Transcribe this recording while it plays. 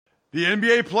The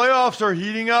NBA playoffs are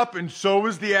heating up, and so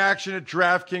is the action at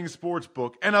DraftKings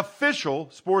Sportsbook, an official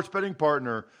sports betting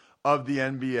partner of the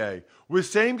NBA. With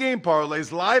same-game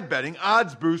parlays, live betting,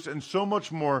 odds boosts, and so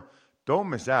much more, don't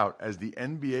miss out as the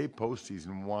NBA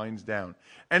postseason winds down.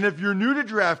 And if you're new to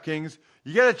DraftKings,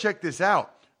 you got to check this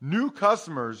out. New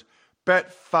customers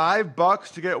bet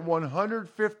 $5 to get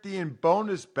 $150 in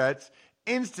bonus bets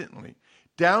instantly.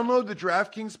 Download the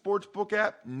DraftKings Sportsbook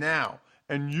app now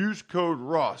and use code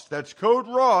ROSS. That's code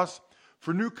ROSS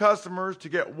for new customers to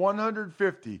get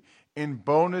 $150 in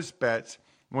bonus bets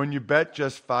when you bet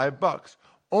just $5.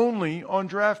 Only on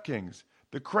DraftKings.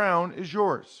 The crown is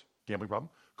yours. Gambling problem?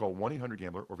 Call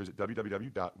 1-800-GAMBLER or visit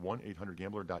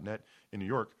www.1800gambler.net. In New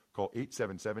York, call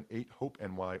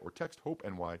 877-8-HOPE-NY or text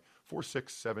HOPE-NY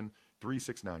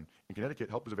 467-369. In Connecticut,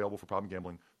 help is available for problem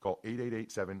gambling. Call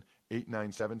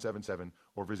 888-7-897-7777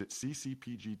 or visit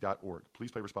ccpg.org.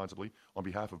 Please play responsibly on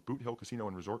behalf of Boot Hill Casino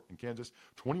and Resort in Kansas.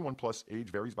 21 plus, age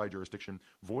varies by jurisdiction.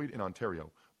 Void in Ontario.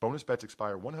 Bonus bets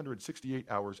expire 168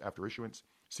 hours after issuance.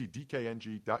 See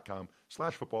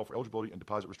dkng.com/football for eligibility and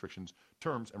deposit restrictions,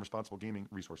 terms, and responsible gaming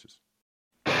resources.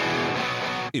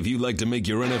 If you'd like to make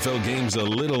your NFL games a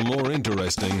little more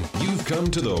interesting, you've come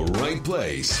to the right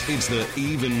place. It's the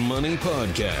Even Money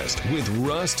Podcast with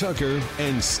Ross Tucker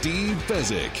and Steve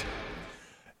Fezzik.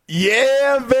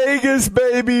 Yeah, Vegas,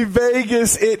 baby,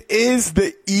 Vegas. It is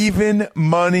the Even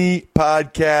Money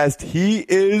Podcast. He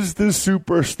is the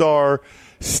superstar,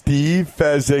 Steve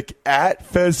Fezzik, at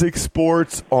Fezzik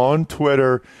Sports on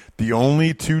Twitter, the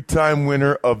only two-time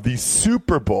winner of the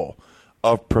Super Bowl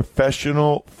of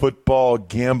professional football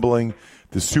gambling,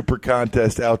 the super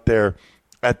contest out there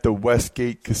at the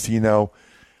Westgate Casino.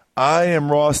 I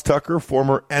am Ross Tucker,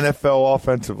 former NFL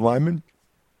offensive lineman,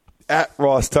 at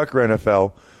Ross Tucker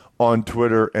NFL on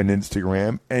Twitter and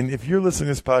Instagram. And if you're listening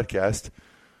to this podcast,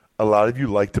 a lot of you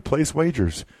like to place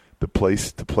wagers. The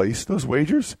place to place those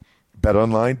wagers,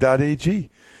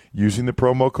 betonline.ag. Using the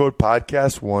promo code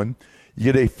podcast1,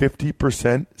 you get a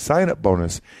 50% sign-up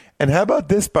bonus. And how about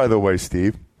this, by the way,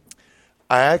 Steve?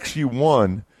 I actually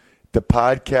won the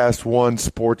Podcast One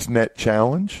Sportsnet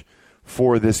Challenge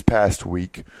for this past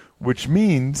week, which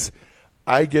means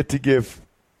I get to give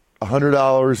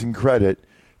 $100 in credit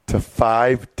to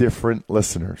 5 different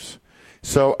listeners.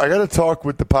 So I got to talk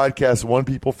with the Podcast One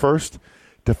people first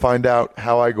to find out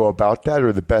how I go about that,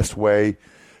 or the best way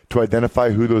to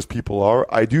identify who those people are.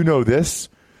 I do know this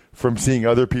from seeing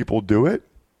other people do it.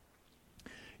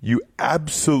 You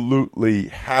absolutely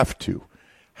have to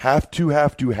have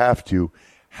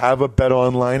a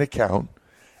BetOnline account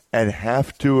and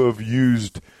have to have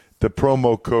used the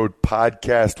promo code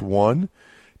podcast1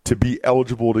 to be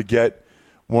eligible to get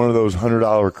one of those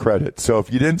 $100 credits. So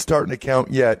if you didn't start an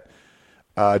account yet,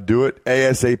 do it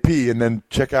ASAP, and then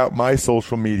check out my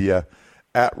social media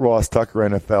at Ross Tucker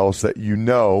NFL so that you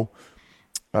know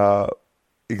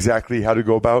exactly how to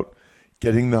go about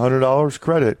getting the $100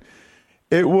 credit.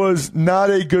 It was not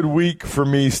a good week for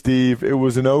me, Steve. It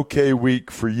was an okay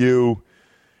week for you.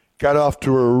 Got off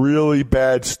to a really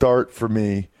bad start for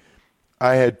me.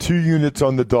 I had 2 units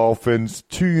on the Dolphins,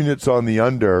 2 units on the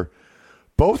under,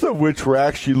 both of which were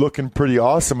actually looking pretty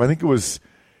awesome. I think it was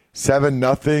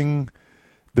 7-0.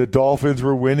 The Dolphins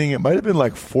were winning. It might have been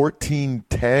like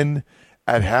 14-10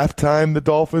 at halftime the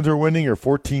Dolphins were winning, or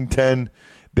 14-10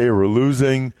 they were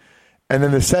losing. And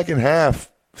then the second half,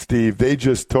 Steve, they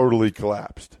just totally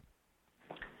collapsed.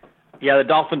 Yeah, the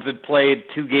Dolphins had played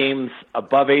 2 games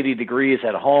above 80 degrees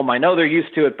at home. I know they're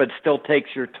used to it, but still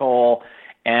takes your toll.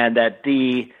 And that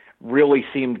D really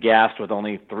seemed gassed with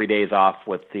only 3 days off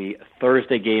with the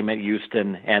Thursday game at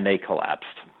Houston, and they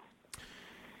collapsed.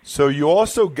 So you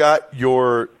also got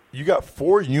you got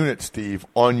 4 units, Steve,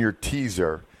 on your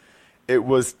teaser. It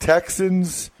was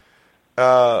Texans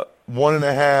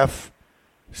 1.5,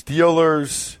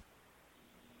 Steelers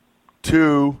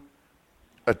 2,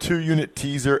 a 2-unit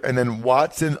teaser, and then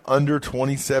Watson under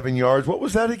 27 yards. What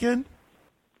was that again?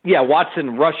 Yeah,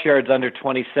 Watson rush yards under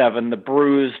 27, the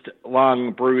bruised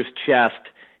lung, bruised chest.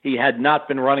 He had not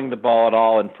been running the ball at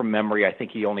all, and from memory, I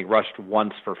think he only rushed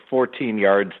once for 14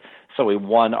 yards, so we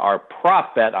won our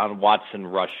prop bet on Watson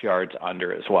rush yards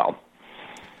under as well.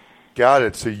 Got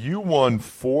it. So you won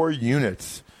 4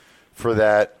 units for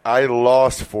that. I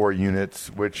lost 4 units,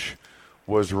 which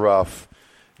was rough.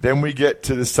 Then we get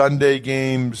to the Sunday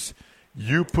games.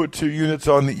 You put 2 units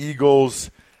on the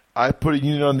Eagles. I put a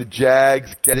unit on the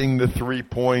Jags, getting the 3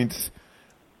 points.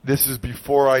 This is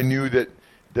before I knew that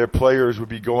their players would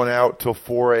be going out till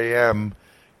 4 a.m.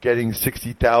 getting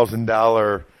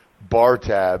 $60,000 bar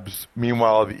tabs.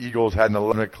 Meanwhile, the Eagles had an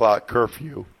 11 o'clock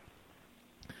curfew.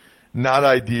 Not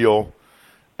ideal.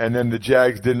 And then the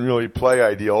Jags didn't really play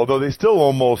ideal, although they still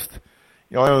almost,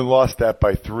 I only lost that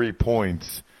by 3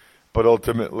 points. But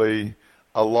ultimately,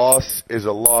 a loss is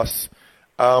a loss.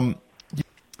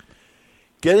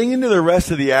 Getting into the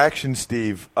rest of the action,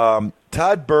 Steve,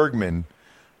 Todd Bergman,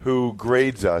 who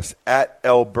grades us at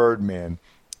L Birdman,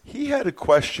 he had a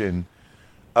question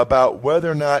about whether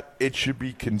or not it should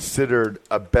be considered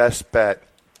a best bet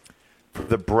for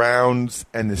the Browns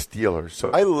and the Steelers. So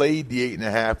I laid the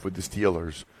 8.5 with the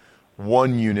Steelers,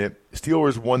 1 unit.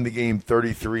 Steelers won the game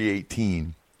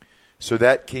 33-18. So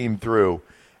that came through.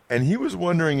 And he was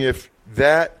wondering if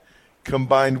that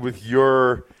combined with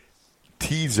your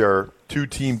teaser,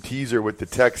 2-team teaser with the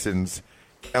Texans,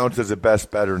 counts as a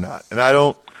best bet or not. And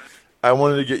I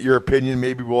wanted to get your opinion.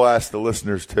 Maybe we'll ask the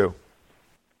listeners too.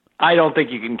 I don't think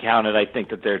you can count it. I think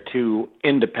that they're two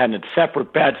independent,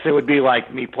 separate bets. It would be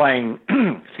like me playing,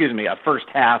 a first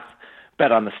half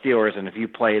bet on the Steelers, and if you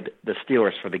played the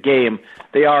Steelers for the game,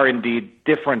 they are indeed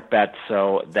different bets,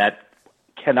 so that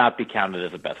cannot be counted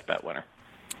as a best bet winner.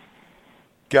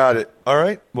 Got it. All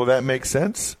right. Well, that makes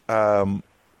sense to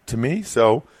me,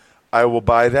 so I will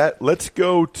buy that. Let's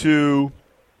go to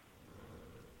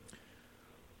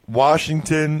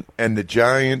Washington and the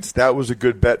Giants. That was a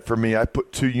good bet for me. I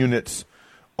put 2 units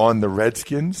on the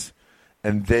Redskins,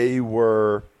 and they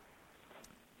were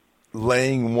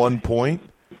laying 1 point.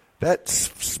 That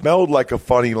smelled like a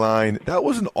funny line. That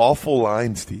was an awful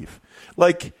line, Steve.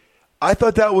 I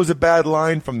thought that was a bad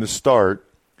line from the start.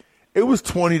 It was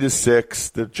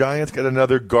 20-6. The Giants got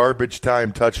another garbage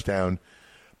time touchdown.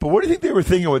 But what do you think they were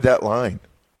thinking with that line?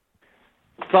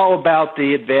 It's all about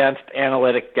the advanced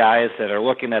analytic guys that are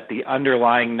looking at the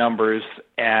underlying numbers.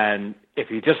 And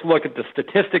if you just look at the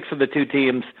statistics of the two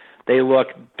teams, they look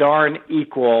darn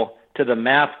equal to the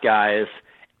math guys.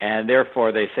 And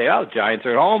therefore they say, oh, Giants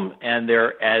are at home and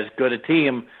they're as good a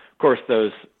team. Of course,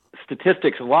 those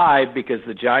statistics lie because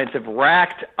the Giants have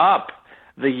racked up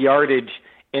the yardage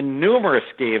in numerous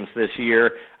games this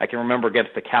year. I can remember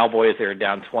against the Cowboys, they were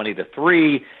down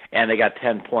 20-3, and they got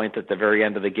 10 points at the very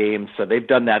end of the game. So they've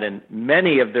done that in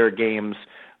many of their games.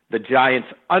 The Giants'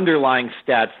 underlying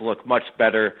stats look much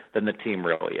better than the team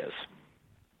really is.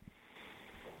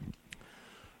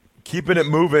 Keeping it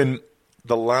moving,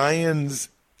 the Lions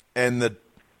and the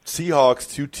Seahawks,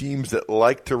 2 teams that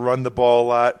like to run the ball a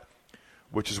lot,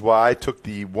 which is why I took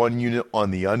the 1 unit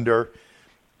on the under.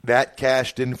 That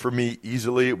cashed in for me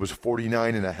easily. It was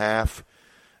 49.5,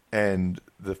 and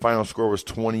the final score was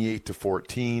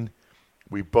 28-14.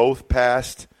 We both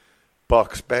passed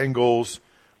Bucks Bengals,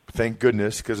 thank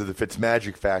goodness, because of the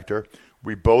Fitzmagic factor.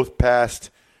 We both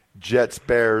passed Jets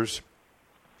Bears.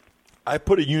 I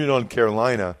put a unit on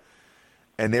Carolina,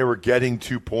 and they were getting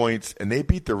 2 points, and they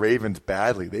beat the Ravens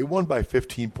badly. They won by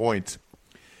 15 points.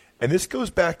 And this goes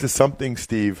back to something,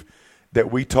 Steve,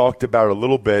 that we talked about a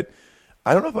little bit.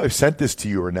 I don't know if I've sent this to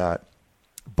you or not,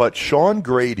 but Sean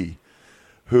Grady,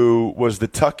 who was the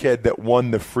tuckhead that won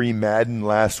the free Madden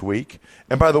last week,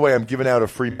 and by the way, I'm giving out a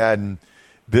free Madden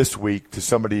this week to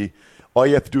somebody. All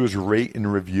you have to do is rate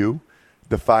and review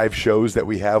the 5 shows that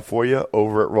we have for you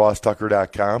over at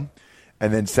rosstucker.com,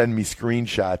 and then send me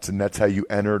screenshots, and that's how you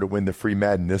enter to win the free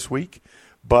Madden this week.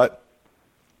 But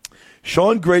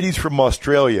Sean Grady's from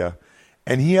Australia,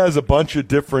 and he has a bunch of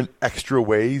different extra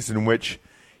ways in which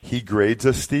he grades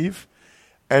us, Steve.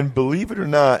 And believe it or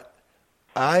not,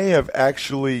 I have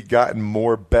actually gotten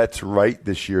more bets right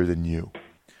this year than you.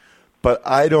 But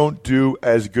I don't do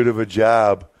as good of a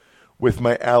job with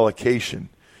my allocation.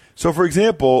 So, for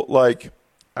example,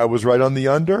 I was right on the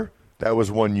under. That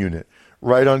was 1 unit.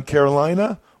 Right on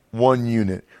Carolina, 1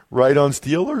 unit. Right on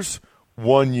Steelers,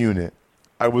 1 unit.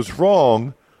 I was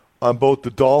wrong on both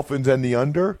the Dolphins and the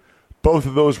under. Both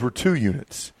of those were 2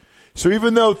 units. So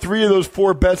even though 3 of those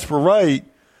 4 bets were right,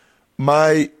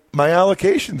 my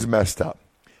allocation's messed up.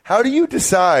 How do you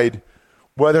decide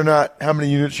whether or not how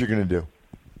many units you're going to do?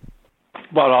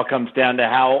 Well, it all comes down to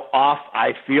how off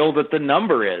I feel that the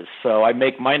number is. So I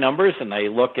make my numbers and I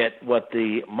look at what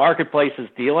the marketplace is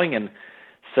dealing. And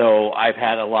so I've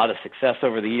had a lot of success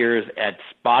over the years at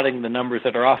spotting the numbers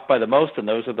that are off by the most, and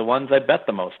those are the ones I bet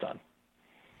the most on.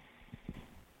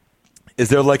 Is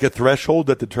there a threshold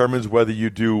that determines whether you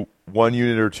do 1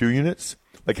 unit or 2 units?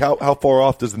 How far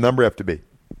off does the number have to be?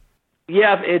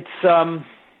 Yeah, it's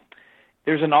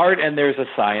there's an art and there's a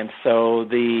science. So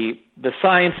the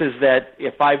science is that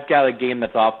if I've got a game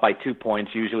that's off by 2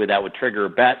 points, usually that would trigger a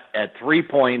bet. At 3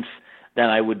 points, then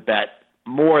I would bet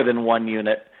more than 1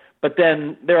 unit. But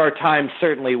then there are times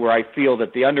certainly where I feel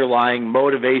that the underlying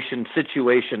motivation,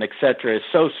 situation, etc., is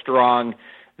so strong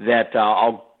that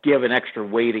I'll give an extra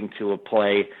weighting to a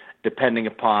play. depending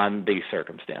upon the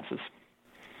circumstances.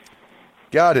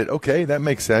 Got it. Okay, that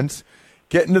makes sense.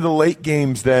 Getting to the late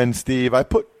games then, Steve, I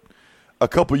put a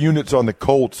couple units on the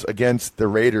Colts against the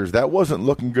Raiders. That wasn't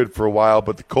looking good for a while,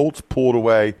 but the Colts pulled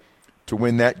away to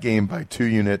win that game by 2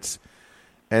 units.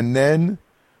 And then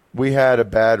we had a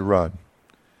bad run.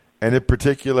 And in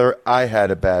particular, I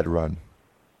had a bad run.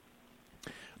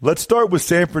 Let's start with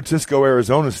San Francisco,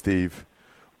 Arizona, Steve,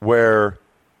 where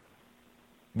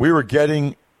we were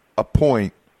getting a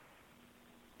point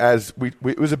as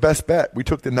it was a best bet. We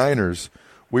took the Niners.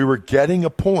 We were getting a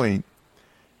point,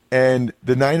 and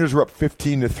the Niners were up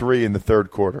 15-3 in the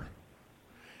third quarter.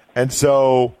 And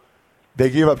so they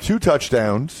gave up 2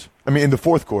 touchdowns. I mean, in the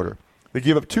fourth quarter. They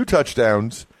gave up 2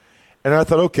 touchdowns, and I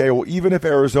thought, okay, well, even if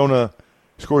Arizona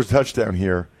scores a touchdown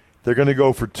here, they're going to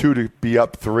go for 2 to be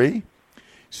up 3.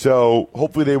 So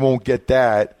hopefully they won't get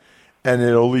that, and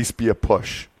it'll at least be a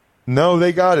push. No,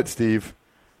 they got it, Steve.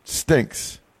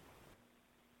 Stinks.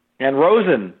 And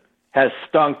Rosen has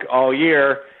stunk all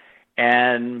year,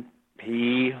 and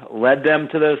he led them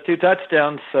to those 2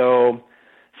 touchdowns. So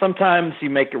sometimes you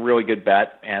make a really good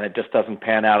bet, and it just doesn't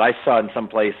pan out. I saw in some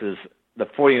places the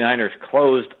 49ers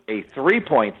closed a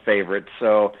 3-point favorite.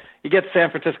 So you get San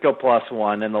Francisco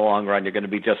 +1 in the long run. You're going to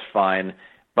be just fine,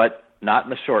 but not in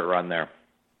the short run there.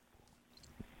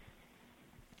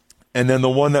 And then the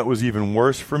one that was even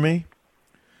worse for me,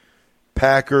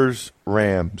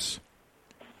 Packers-Rams.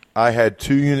 I had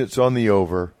 2 units on the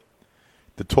over.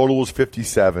 The total was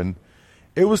 57.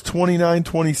 It was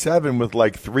 29-27 with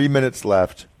like 3 minutes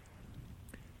left.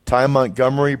 Ty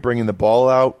Montgomery bringing the ball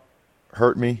out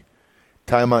hurt me.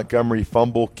 Ty Montgomery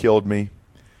fumble killed me.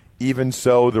 Even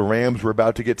so, the Rams were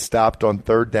about to get stopped on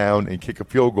 3rd down and kick a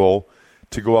field goal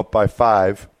to go up by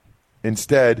 5.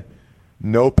 Instead,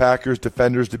 no Packers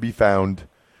defenders to be found.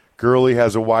 Gurley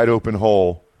has a wide open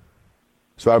hole.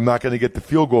 So I'm not going to get the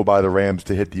field goal by the Rams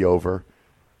to hit the over.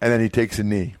 And then he takes a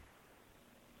knee,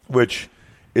 which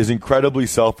is incredibly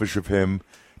selfish of him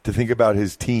to think about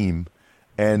his team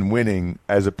and winning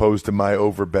as opposed to my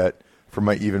over bet for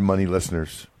my even money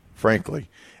listeners, frankly.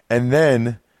 And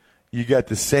then you got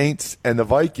the Saints and the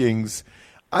Vikings.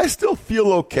 I still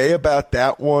feel okay about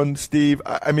that one, Steve.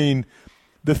 I mean,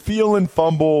 the Thielen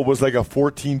fumble was like a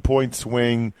 14-point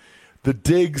swing. The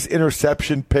Diggs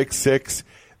interception pick 6,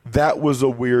 that was a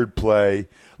weird play.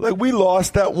 Like, we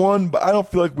lost that one, but I don't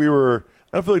feel like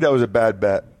that was a bad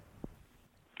bet.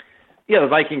 Yeah, the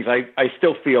Vikings, I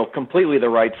still feel completely the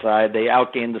right side. They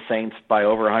outgained the Saints by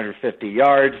over 150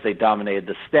 yards. They dominated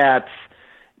the stats.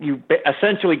 You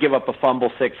essentially give up a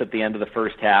fumble 6 at the end of the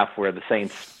first half where the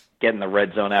Saints get in the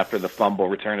red zone after the fumble,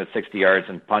 return at 60 yards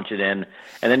and punch it in.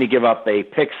 And then you give up a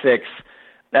pick 6.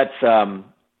 That's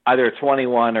either a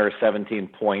 21 or a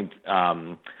 17-point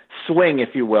swing,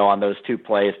 if you will, on those 2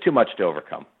 plays. Too much to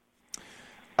overcome.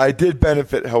 I did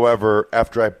benefit, however,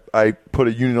 after I put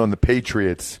a unit on the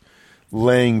Patriots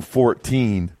laying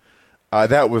 14.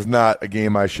 That was not a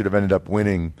game I should have ended up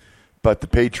winning, but the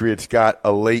Patriots got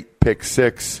a late pick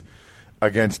 6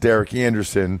 against Derek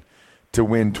Anderson to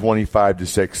win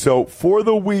 25-6. So for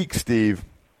the week, Steve,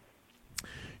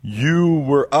 you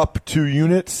were up 2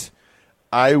 units.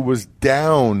 I was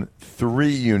down 3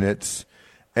 units,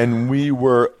 and we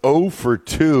were 0 for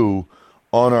 2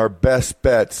 on our best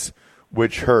bets,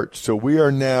 which hurts. So we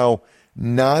are now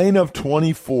 9 of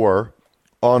 24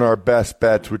 on our best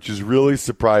bets, which is really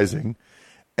surprising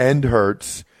and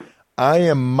hurts. I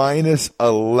am minus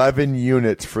 11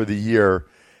 units for the year,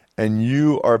 and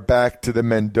you are back to the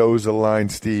Mendoza line,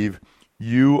 Steve.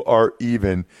 You are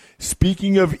even.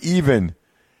 Speaking of even,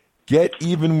 get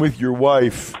even with your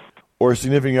wife or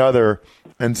significant other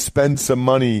and spend some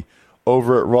money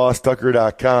over at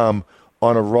RossTucker.com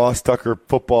on a Ross Tucker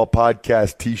Football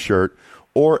Podcast t-shirt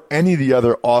or any of the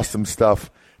other awesome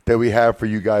stuff that we have for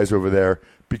you guys over there,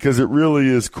 because it really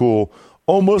is cool.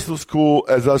 Almost as cool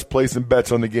as us placing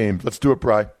bets on the game. Let's do it,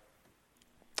 Bri.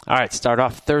 All right, start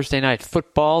off Thursday night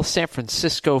football. San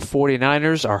Francisco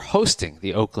 49ers are hosting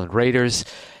the Oakland Raiders.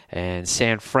 And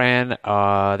San Fran,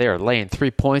 they are laying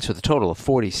 3 points with a total of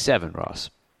 47,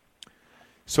 Ross.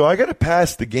 So I got to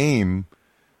pass the game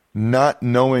not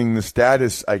knowing the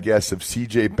status, I guess, of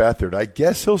C.J. Beathard. I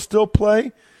guess he'll still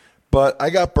play, but I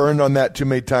got burned on that too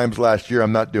many times last year.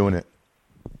 I'm not doing it.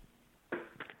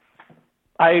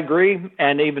 I agree,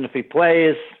 and even if he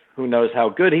plays, who knows how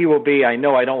good he will be. I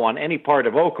know I don't want any part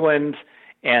of Oakland,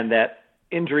 and that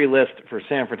injury list for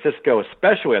San Francisco,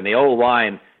 especially on the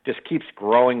O-line, just keeps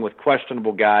growing with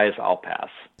questionable guys. I'll pass.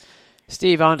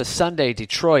 Steve, on to Sunday,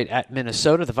 Detroit at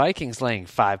Minnesota. The Vikings laying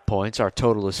 5 points. Our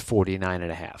total is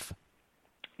 49.5.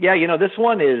 Yeah, this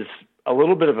one is a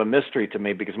little bit of a mystery to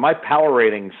me because my power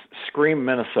ratings scream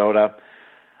Minnesota.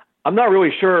 I'm not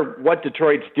really sure what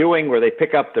Detroit's doing where they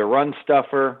pick up their run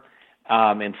stuffer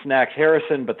in Snacks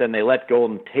Harrison, but then they let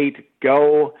Golden Tate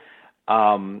go.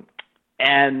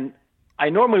 And I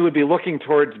normally would be looking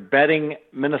towards betting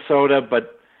Minnesota,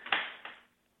 but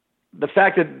the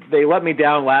fact that they let me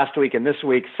down last week and this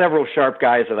week, several sharp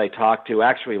guys that I talked to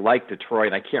actually like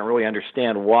Detroit. I can't really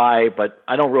understand why, but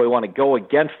I don't really want to go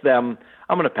against them.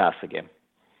 I'm going to pass the game.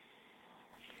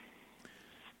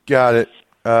 Got it.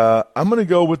 I'm going to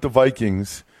go with the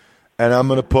Vikings, and I'm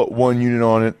going to put 1 unit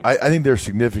on it. I think they're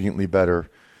significantly better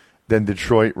than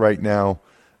Detroit right now,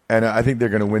 and I think they're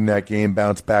going to win that game,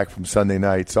 bounce back from Sunday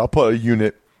night. So I'll put a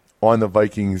unit on the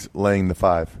Vikings laying the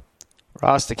 5.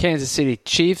 Ross, the Kansas City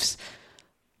Chiefs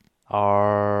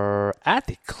are at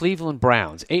the Cleveland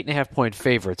Browns, 8.5-point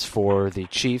favorites for the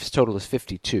Chiefs. Total is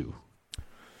 52.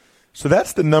 So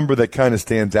that's the number that kind of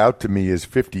stands out to me is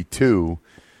 52.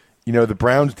 You know, the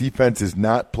Browns' defense is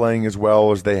not playing as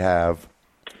well as they have,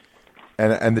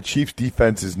 and the Chiefs'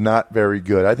 defense is not very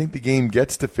good. I think the game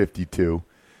gets to 52.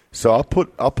 So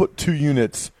I'll put 2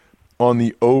 units on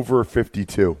the over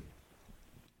 52.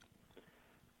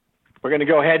 We're going to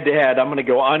go head-to-head. I'm going to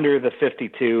go under the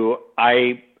 52.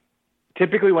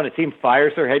 Typically, when a team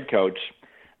fires their head coach,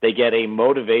 they get a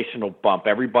motivational bump.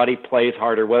 Everybody plays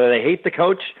harder, whether they hate the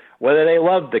coach, whether they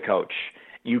love the coach.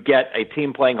 You get a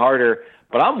team playing harder.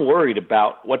 But I'm worried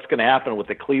about what's going to happen with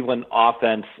the Cleveland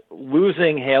offense,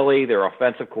 losing Haley, their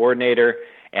offensive coordinator,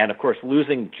 and, of course,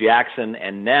 losing Jackson.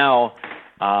 And now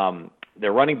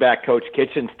their running back coach,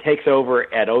 Kitchens, takes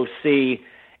over at OC.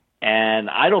 And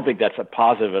I don't think that's a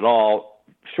positive at all,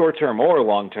 short-term or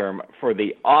long-term, for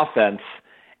the offense.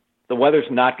 The weather's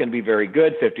not going to be very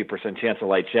good, 50% chance of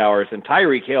light showers. And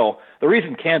Tyreek Hill, the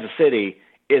reason Kansas City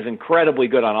is incredibly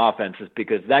good on offense is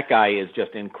because that guy is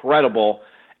just incredible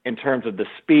in terms of the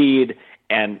speed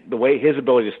and the way his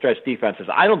ability to stretch defenses.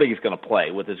 I don't think he's going to play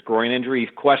with his groin injury.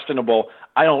 He's questionable.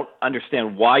 I don't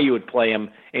understand why you would play him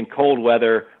in cold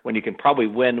weather when you can probably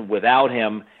win without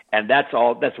him. And that's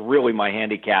really my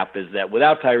handicap is that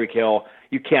without Tyreek Hill,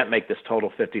 you can't make this total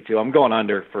 52. I'm going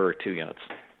under for 2 units.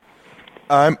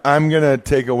 I'm going to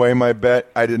take away my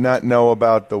bet. I did not know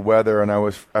about the weather, and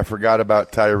I forgot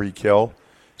about Tyreek Hill.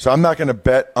 So I'm not going to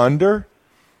bet under,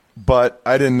 but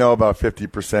I didn't know about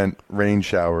 50% rain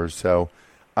showers. So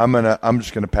I'm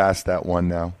just going to pass that one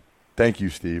now. Thank you,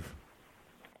 Steve.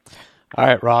 All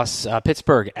right, Ross.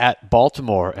 Pittsburgh at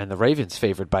Baltimore, and the Ravens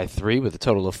favored by 3 with a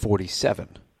total of 47.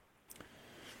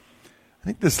 I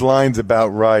think this line's about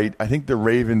right. I think the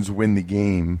Ravens win the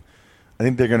game. I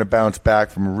think they're going to bounce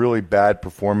back from a really bad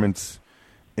performance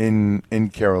in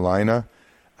Carolina.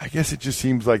 I guess it just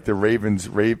seems like the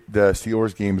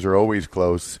Steelers games are always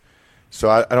close. So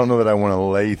I don't know that I want to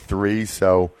lay 3,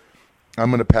 so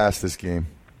I'm going to pass this game.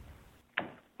 I'm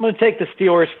going to take the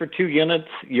Steelers for 2 units.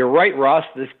 You're right, Ross.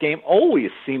 This game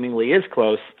always seemingly is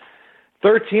close.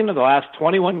 13 of the last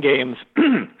 21 games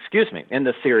in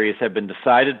the series have been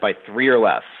decided by 3 or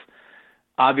less.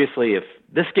 Obviously, if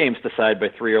this game's decided by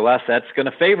 3 or less, that's going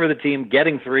to favor the team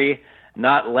getting 3,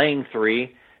 not laying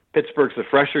 3. Pittsburgh's the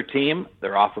fresher team.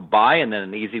 They're off a bye and then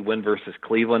an easy win versus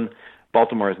Cleveland.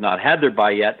 Baltimore has not had their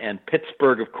bye yet. And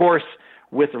Pittsburgh, of course,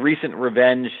 with recent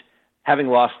revenge, having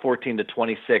lost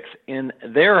 14-26 in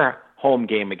their home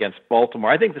game against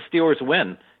Baltimore. I think the Steelers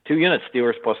win. 2 units,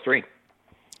 Steelers plus 3.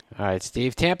 All right,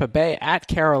 Steve. Tampa Bay at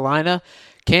Carolina.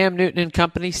 Cam Newton and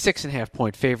company,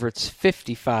 6.5-point favorites,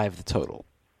 55 the total.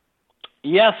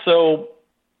 Yeah, so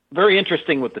very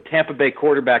interesting with the Tampa Bay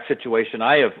quarterback situation.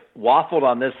 I have waffled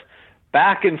on this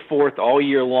back and forth all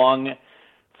year long,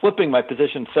 flipping my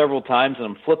position several times, and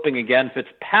I'm flipping again.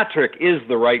 Fitzpatrick is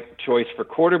the right choice for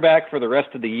quarterback for the rest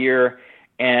of the year,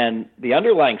 and the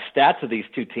underlying stats of these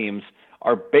two teams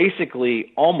are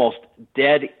basically almost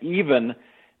dead even.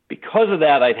 Because of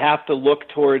that, I'd have to look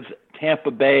towards Tampa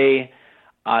Bay.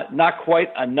 Not quite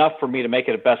enough for me to make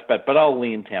it a best bet, but I'll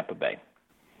lean Tampa Bay.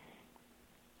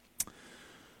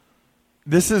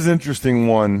 This is an interesting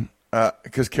one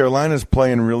because Carolina's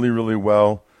playing really, really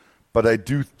well, but I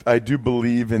do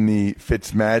believe in the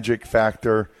Fitzmagic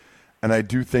factor, and I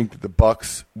do think that the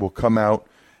Bucs will come out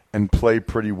and play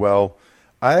pretty well.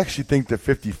 I actually think the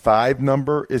 55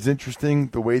 number is interesting,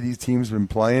 the way these teams have been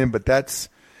playing, but that's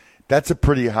a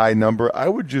pretty high number. I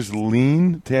would just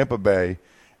lean Tampa Bay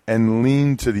and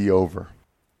lean to the over.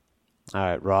 All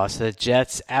right, Ross. The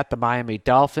Jets at the Miami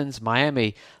Dolphins.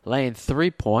 Miami laying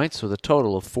 3 points with a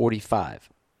total of 45.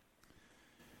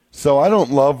 So I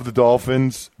don't love the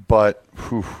Dolphins, but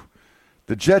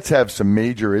the Jets have some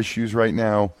major issues right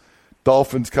now.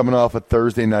 Dolphins coming off a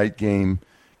Thursday night game,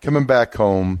 coming back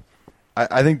home.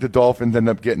 I think the Dolphins end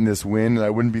up getting this win, and I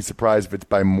wouldn't be surprised if it's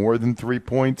by more than 3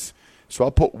 points. So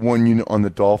I'll put 1 unit on the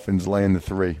Dolphins laying the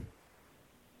 3.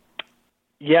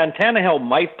 Yeah, and Tannehill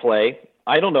might play.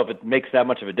 I don't know if it makes that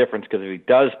much of a difference because if he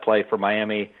does play for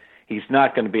Miami, he's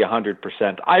not going to be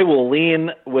 100%. I will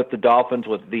lean with the Dolphins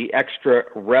with the extra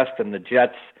rest and the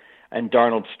Jets and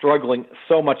Darnold struggling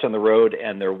so much on the road,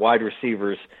 and their wide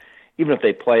receivers, even if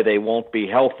they play, they won't be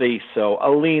healthy. So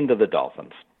I'll lean to the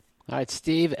Dolphins. All right,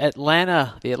 Steve, the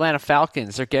Atlanta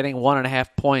Falcons are getting 1.5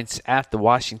 points at the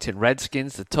Washington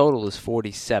Redskins. The total is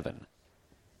 47.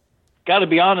 Got to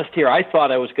be honest here. I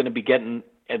thought I was going to be getting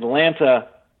Atlanta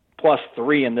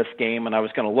 +3 in this game, and I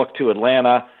was going to look to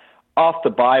Atlanta off the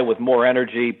bye with more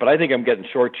energy, but I think I'm getting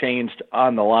shortchanged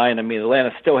on the line. I mean,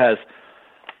 Atlanta still has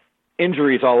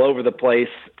injuries all over the place,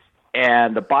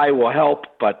 and the bye will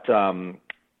help, but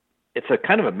it's a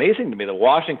kind of amazing to me that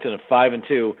Washington at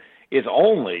 5-2 is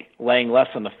only laying less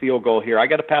than the field goal here. I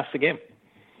got to pass the game.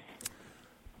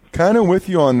 Kind of with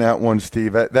you on that one,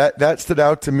 Steve. That stood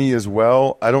out to me as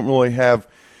well. I don't really have.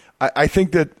 I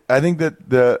think that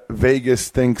the Vegas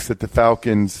thinks that the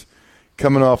Falcons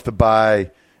coming off the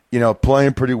bye,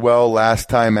 playing pretty well last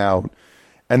time out,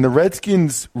 and the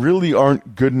Redskins really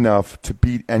aren't good enough to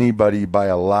beat anybody by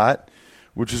a lot,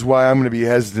 which is why I'm going to be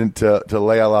hesitant to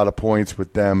lay a lot of points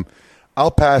with them. I'll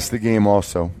pass the game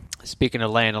also. Speaking of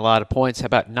laying a lot of points, how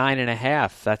about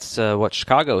 9.5? That's what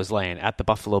Chicago is laying at the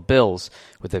Buffalo Bills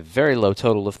with a very low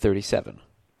total of 37.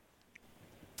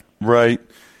 Right.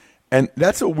 And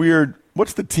that's a weird –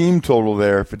 what's the team total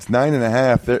there? If it's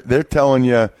 9.5, they're telling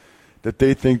you that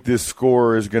they think this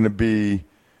score is going to be,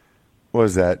 what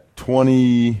is that,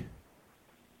 23-13,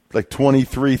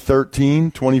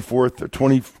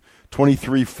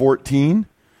 23-14,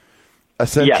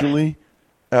 essentially.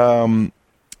 Yes.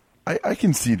 I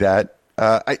can see that.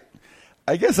 I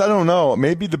guess I don't know.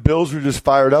 Maybe the Bills were just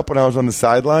fired up when I was on the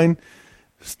sideline,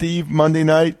 Steve, Monday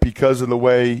night because of the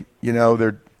way,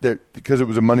 they're because it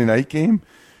was a Monday night game.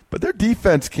 But their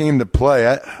defense came to play.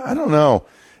 I don't know.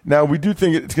 Now, we do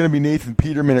think it's going to be Nathan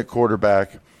Peterman at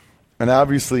quarterback, and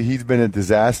obviously he's been a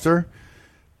disaster.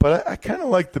 But I kind of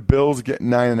like the Bills getting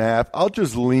 9.5. I'll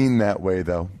just lean that way,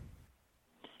 though.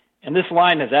 And this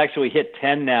line has actually hit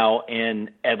 10 now in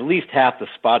at least half the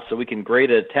spots, so we can grade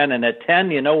it at 10. And at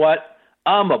 10, you know what?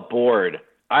 I'm aboard.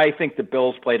 I think the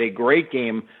Bills played a great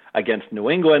game against New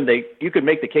England. You could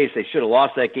make the case they should have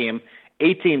lost that game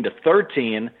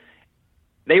 18-13.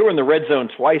 They were in the red zone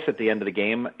twice at the end of the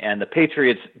game, and the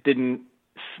Patriots didn't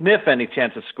sniff any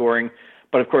chance of scoring.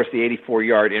 But, of course, the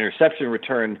 84-yard interception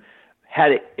return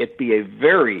had it be a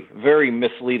very, very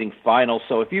misleading final.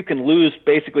 So if you can lose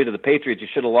basically to the Patriots, you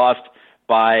should have lost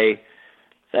by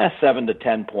 7 to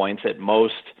 10 points at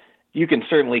most. You can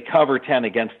certainly cover 10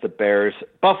 against the Bears.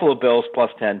 Buffalo Bills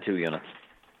 +10, 2 units.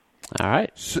 All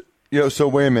right. So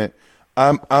wait a minute.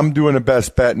 I'm doing a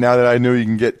best bet now that I know you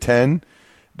can get 10.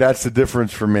 That's the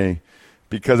difference for me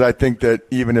because I think that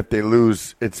even if they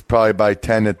lose, it's probably by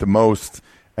 10 at the most,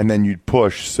 and then you'd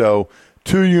push. So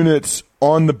 2 units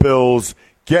on the Bills,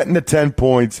 getting to 10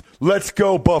 points. Let's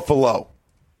go, Buffalo.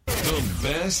 The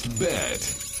best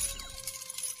bet.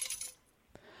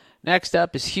 Next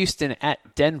up is Houston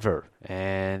at Denver,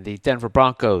 and the Denver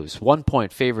Broncos,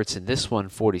 1-point favorites in this one,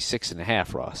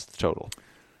 46.5, Ross, the total.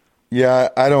 Yeah,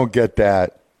 I don't get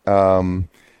that.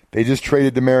 They just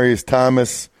traded Demaryius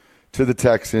Thomas to the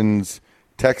Texans.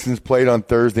 Texans played on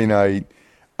Thursday night.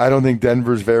 I don't think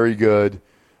Denver's very good.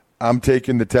 I'm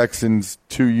taking the Texans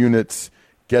 2 units,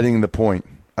 getting the point.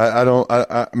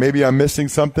 Maybe I'm missing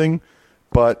something,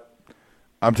 but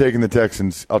I'm taking the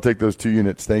Texans. I'll take those 2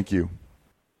 units. Thank you.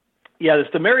 Yeah, this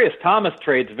Demaryius Thomas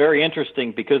trade is very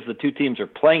interesting because the two teams are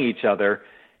playing each other.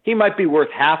 He might be worth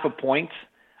half a point,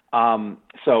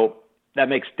 so that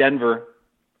makes Denver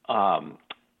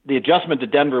the adjustment to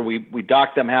Denver. We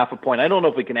docked them half a point. I don't know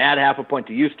if we can add half a point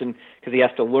to Houston because he has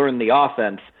to learn the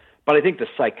offense. But I think the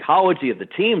psychology of the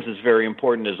teams is very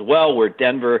important as well, where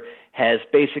Denver has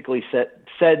basically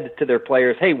said to their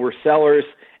players, hey, we're sellers,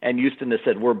 and Houston has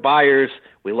said, we're buyers.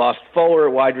 We lost Fuller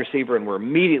at wide receiver, and we're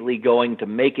immediately going to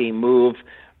make a move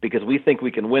because we think we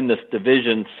can win this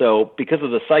division. So because of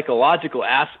the psychological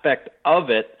aspect of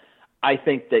it, I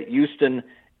think that Houston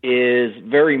is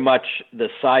very much the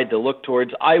side to look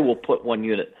towards. I will put 1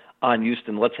 unit on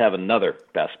Houston. Let's have another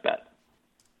best bet.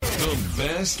 The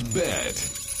best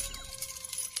bet.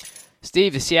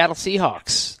 Steve, the Seattle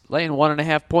Seahawks laying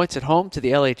 1.5 points at home to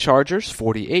the LA Chargers,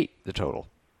 48 the total.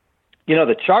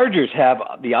 The Chargers have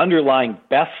the underlying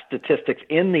best statistics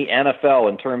in the NFL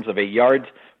in terms of a yards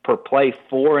per play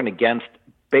for and against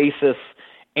basis.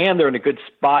 and they're in a good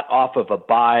spot off of a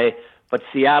bye. But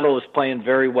Seattle is playing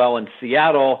very well, and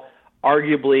Seattle,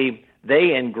 arguably,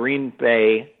 they and Green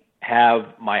Bay have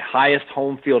my highest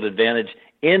home field advantage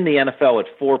in the NFL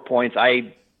at 4 points.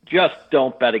 I just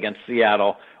don't bet against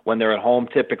Seattle when they're at home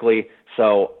typically,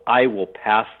 so I will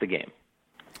pass the game.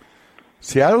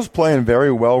 Seattle's playing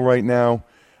very well right now.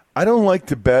 I don't like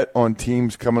to bet on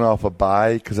teams coming off a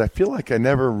bye because I feel like I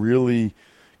never really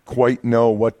quite know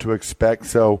what to expect,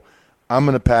 so I'm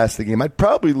going to pass the game. I'd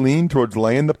probably lean towards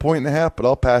laying the 1.5, but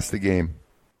I'll pass the game.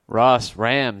 Ross,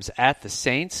 Rams at the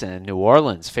Saints, and New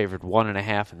Orleans favored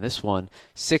 1.5 in this one.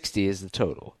 60 is the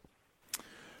total.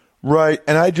 Right,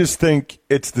 and I just think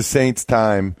it's the Saints'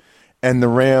 time, and the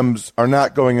Rams are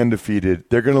not going undefeated.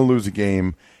 They're going to lose a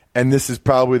game, and this is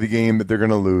probably the game that they're going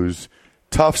to lose.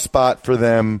 Tough spot for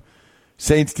them.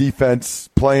 Saints defense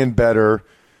playing better,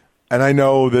 and I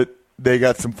know that they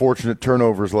got some fortunate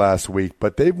turnovers last week,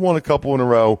 but they've won a couple in a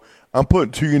row. I'm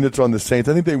putting 2 units on the Saints.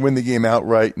 I think they win the game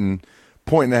outright, and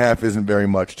 1.5 isn't very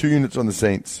much. 2 units on the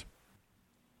Saints.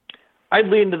 I'd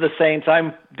lean to the Saints.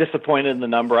 I'm disappointed in the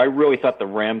number. I really thought the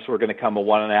Rams were going to come a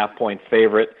 1.5-point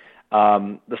favorite.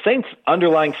 The Saints'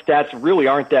 underlying stats really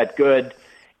aren't that good,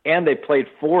 and they played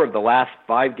 4 of the last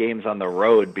 5 games on the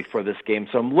road before this game.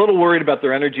 So I'm a little worried about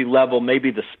their energy level.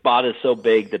 Maybe the spot is so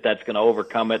big that that's going to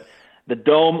overcome it. The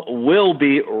Dome will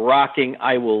be rocking.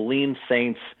 I will lean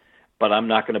Saints, but I'm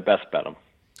not going to best bet them.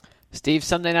 Steve,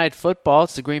 Sunday Night Football,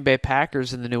 it's the Green Bay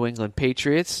Packers and the New England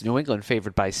Patriots. New England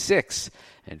favored by 6,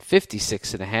 and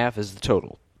 56.5 is the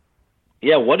total.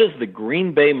 Yeah, what is the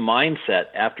Green Bay mindset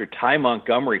after Ty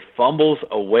Montgomery fumbles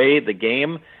away the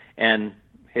game and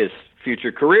his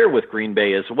future career with Green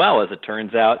Bay as well, as it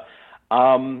turns out?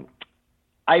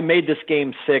 I made this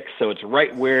game 6, so it's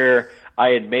right where I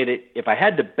had made it. If I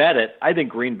had to bet it, I think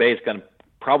Green Bay is going to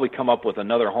probably come up with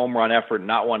another home run effort,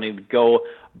 not wanting to go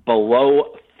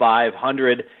below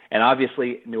 500. And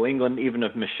obviously, New England, even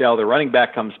if Michel, the running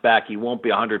back, comes back, he won't be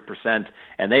 100%.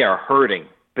 And they are hurting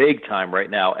big time right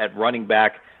now at running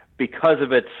back because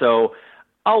of it. So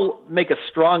I'll make a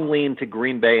strong lean to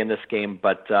Green Bay in this game,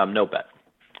 but no bet.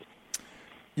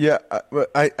 Yeah,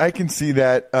 I can see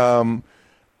that.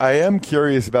 I am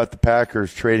curious about the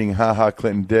Packers trading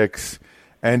Clinton-Dix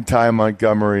and Ty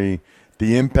Montgomery,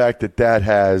 the impact that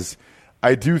has.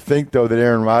 I do think, though, that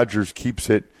Aaron Rodgers keeps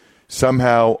it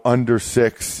somehow under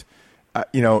 6,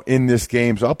 in this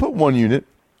game. So I'll put 1 unit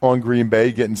on Green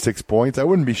Bay getting 6 points. I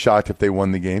wouldn't be shocked if they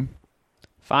won the game.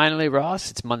 Finally, Ross,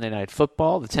 it's Monday Night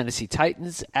Football. The Tennessee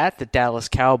Titans at the Dallas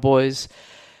Cowboys.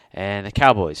 And the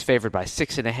Cowboys favored by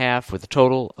 6.5 with a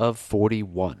total of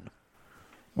 41.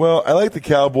 Well, I like the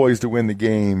Cowboys to win the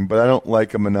game, but I don't like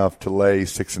them enough to lay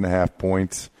 6.5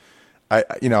 points.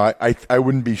 I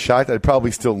wouldn't be shocked. I'd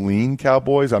probably still lean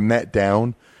Cowboys. I'm that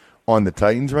down on the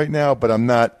Titans right now, but I'm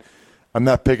not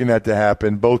picking that to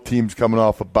happen. Both teams coming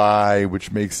off a bye,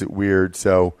 which makes it weird.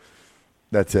 So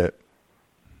that's it.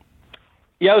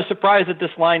 Yeah, I was surprised that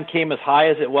this line came as high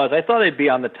as it was. I thought it'd be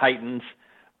on the Titans,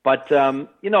 but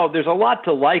there's a lot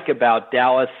to like about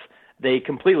Dallas. They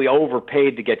completely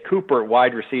overpaid to get Cooper at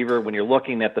wide receiver when you're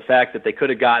looking at the fact that they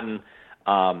could have gotten,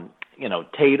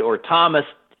 Tate or Thomas,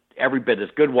 every bit as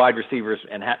good wide receivers,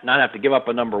 and not have to give up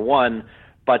a number 1.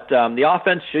 But the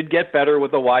offense should get better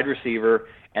with a wide receiver,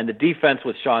 and the defense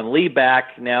with Sean Lee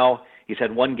back now. He's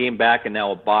had 1 game back and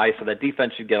now a bye, so that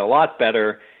defense should get a lot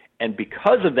better. And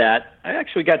because of that, I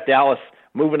actually got Dallas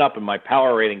moving up in my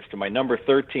power ratings to my number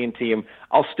 13 team.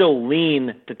 I'll still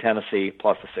lean to Tennessee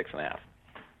plus the 6.5.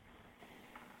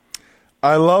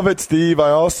 I love it, Steve.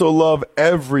 I also love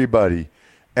everybody,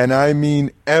 and I mean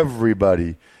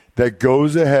everybody, that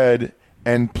goes ahead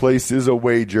and places a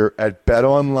wager at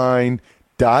betonline.ag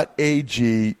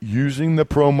using the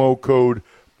promo code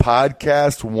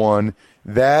podcast1.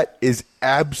 That is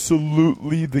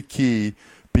absolutely the key,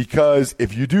 because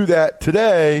if you do that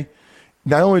today,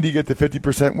 not only do you get the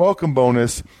 50% welcome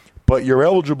bonus, but you're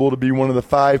eligible to be one of the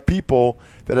 5 people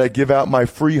that I give out my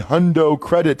free hundo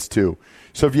credits to.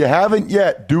 So if you haven't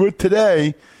yet, do it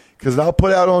today, because I'll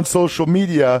put out on social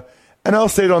media, and I'll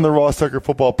say it on the Ross Tucker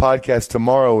Football Podcast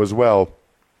tomorrow as well,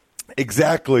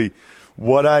 exactly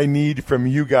what I need from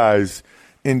you guys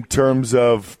in terms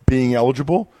of being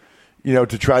eligible, to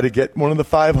try to get one of the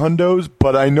 5 hundos.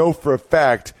 But I know for a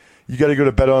fact you got to go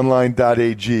to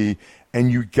betonline.ag, and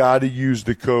you got to use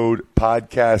the code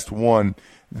podcast1.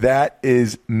 That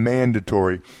is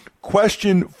mandatory.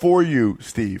 Question for you,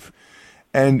 Steve.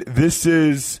 And this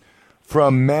is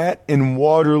from Matt in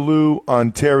Waterloo,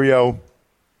 Ontario.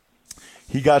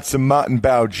 He got some Mott &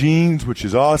 Bow jeans, which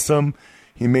is awesome.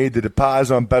 He made the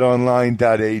deposit on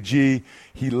betonline.ag.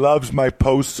 He loves my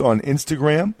posts on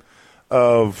Instagram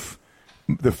of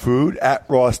the food at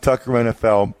Ross Tucker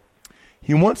NFL.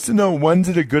 He wants to know, when's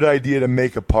it a good idea to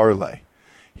make a parlay?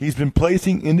 He's been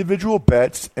placing individual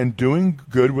bets and doing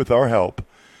good with our help,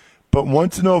 but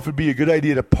wants to know if it'd be a good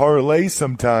idea to parlay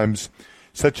sometimes,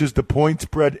 such as the point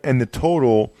spread and the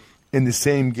total in the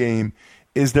same game.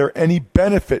 Is there any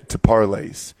benefit to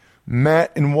parlays?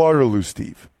 Matt in Waterloo,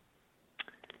 Steve.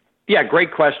 Yeah,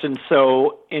 great question.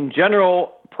 So in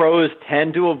general, pros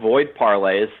tend to avoid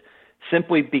parlays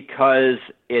simply because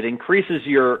it increases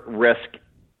your risk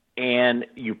and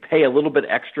you pay a little bit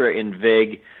extra in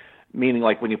VIG, meaning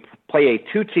like when you play a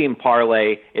two-team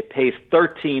parlay, it pays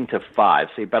 13-5.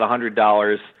 So you bet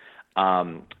 $100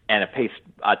 and it pays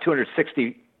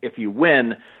 $260 if you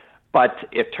win. But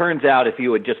it turns out if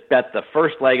you had just bet the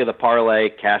first leg of the parlay,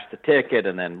 cashed the ticket,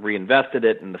 and then reinvested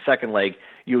it in the second leg,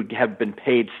 you would have been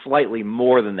paid slightly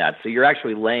more than that. So you're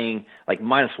actually laying like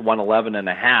minus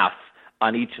 111.5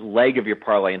 on each leg of your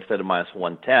parlay instead of minus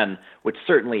 110, which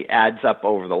certainly adds up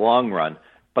over the long run.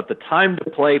 But the time to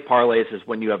play parlays is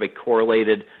when you have a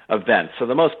correlated event. So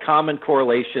the most common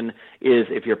correlation is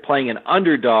if you're playing an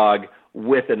underdog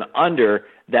with an under,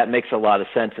 that makes a lot of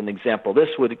sense. An example this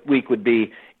week would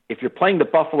be if you're playing the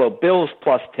Buffalo Bills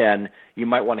plus 10, you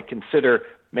might want to consider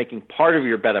making part of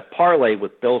your bet a parlay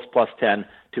with Bills plus 10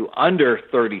 to under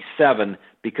 37,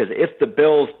 because if the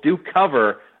Bills do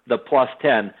cover the plus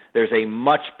 10, there's a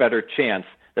much better chance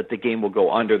that the game will go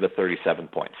under the 37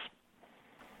 points.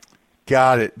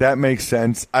 Got it. That makes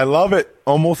sense. I love it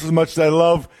almost as much as I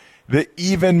love the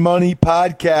Even Money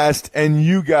podcast and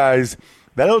you guys.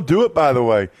 That'll do it, by the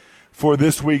way, for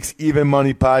this week's Even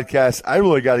Money podcast. I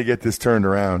really got to get this turned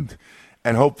around,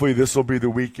 and hopefully this will be the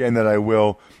weekend that I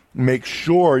will. Make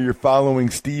sure you're following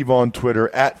Steve on Twitter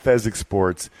at Fezzik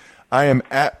Sports. I am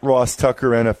at Ross Tucker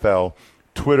NFL,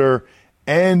 Twitter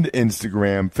and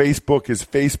Instagram. Facebook is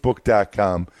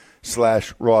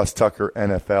facebook.com/Ross Tucker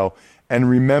NFL. And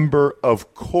remember,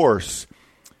 of course,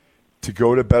 to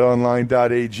go to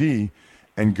betonline.ag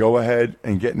and go ahead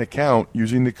and get an account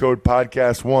using the code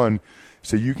podcast1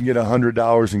 so you can get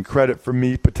 $100 in credit from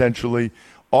me potentially.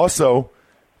 Also,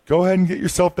 go ahead and get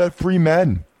yourself that free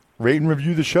Madden. Rate and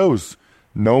review the shows.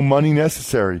 No money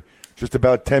necessary. Just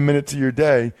about 10 minutes of your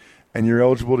day, and you're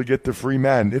eligible to get the free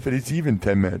Madden, if it is even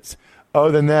 10 minutes.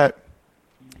 Other than that,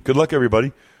 good luck,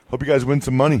 everybody. Hope you guys win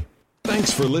some money.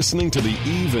 Thanks for listening to the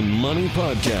Even Money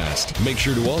Podcast. Make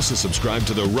sure to also subscribe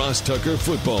to the Ross Tucker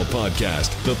Football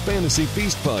Podcast, the Fantasy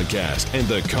Feast Podcast, and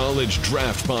the College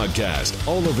Draft Podcast.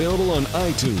 All available on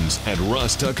iTunes at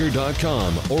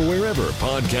rosstucker.com or wherever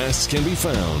podcasts can be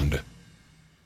found.